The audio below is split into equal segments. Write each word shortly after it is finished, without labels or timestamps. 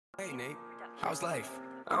Hey Nate, how's life?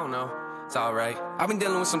 I don't know, it's alright. I've been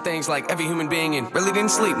dealing with some things like every human being and really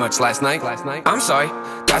didn't sleep much last night. I'm sorry,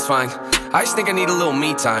 that's fine. I just think I need a little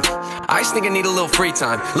me time. I just think I need a little free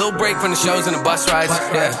time. Little break from the shows and the bus rides.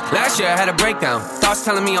 Yeah, last year I had a breakdown. Thoughts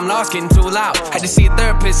telling me I'm lost, getting too loud. Had to see a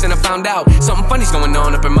therapist and I found out something funny's going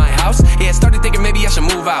on up in my house. Yeah, started thinking maybe I should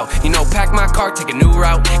move out. You know, pack my car, take a new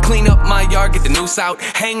route. Clean up my yard, get the noose out.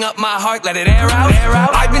 Hang up my heart, let it air out.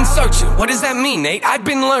 I've been searching, what does that mean, Nate? I've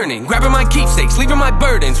been learning, grabbing my keepsakes, leaving my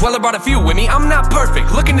burdens. Well, I brought a few with me, I'm not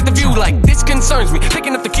perfect. Looking at the view like this concerns me.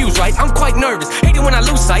 Picking up the cues, right? I'm quite nervous. Hate it when I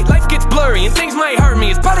lose sight, life gets blurry and things might hurt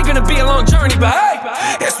me. It's probably gonna be a long journey, but hey,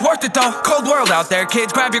 it's worth it though. Cold world out there,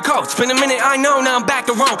 kids, grab your coats. Been a minute, I know, now I'm back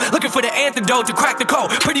to Rome. Looking for the antidote to crack the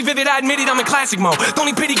code. Pretty vivid, I admit it, I'm in classic mode. The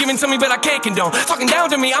only pity given to me, but I can't condone. Talking down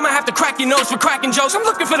to me, I'ma have to crack your nose for cracking jokes. I'm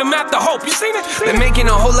looking for the map to hope, you seen it? Been making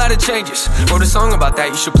a whole lot of changes. Wrote a song about that,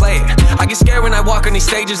 you should play it. I get scared when I walk on these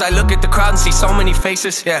stages. I look at the crowd and see so many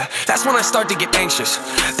faces. Yeah, that's when I start to get anxious.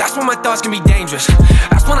 That's when my thoughts can be dangerous.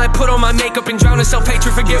 That's when I put on my makeup and drown in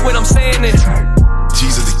self-hatred. Forget what I'm saying is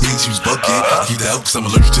G's of the gang, she was bucket. Keep the out cause I'm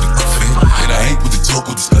allergic to the cuffing. And I hate with the talk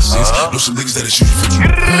or discussions. Know some niggas that'll shoot you for you.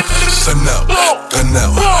 Sun out, gun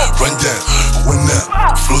out, run down, one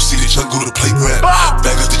out. Flow see the jungle to play rap.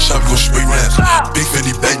 Back up the chop, gon' spray rap. Big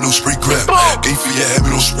Fendi bag, no spray grab. Ain't for your habit,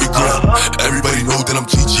 no spray grab. Everybody know that I'm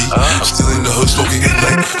KG. I'm still in the hood, smoking at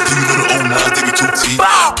night. Then we go to 09, they be 2T.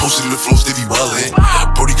 Posted in the flows, they be wildin'.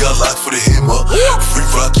 Brody got locked for the hammer. Free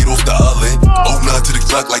rock, get off the island. 09 to the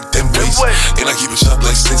clock like them ways. And I keep it shop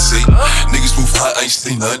like Sensei. Niggas move hot, I ain't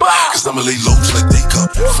stay none. Cause I'ma lay low till like they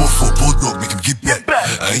cup. 4-4 bulldog.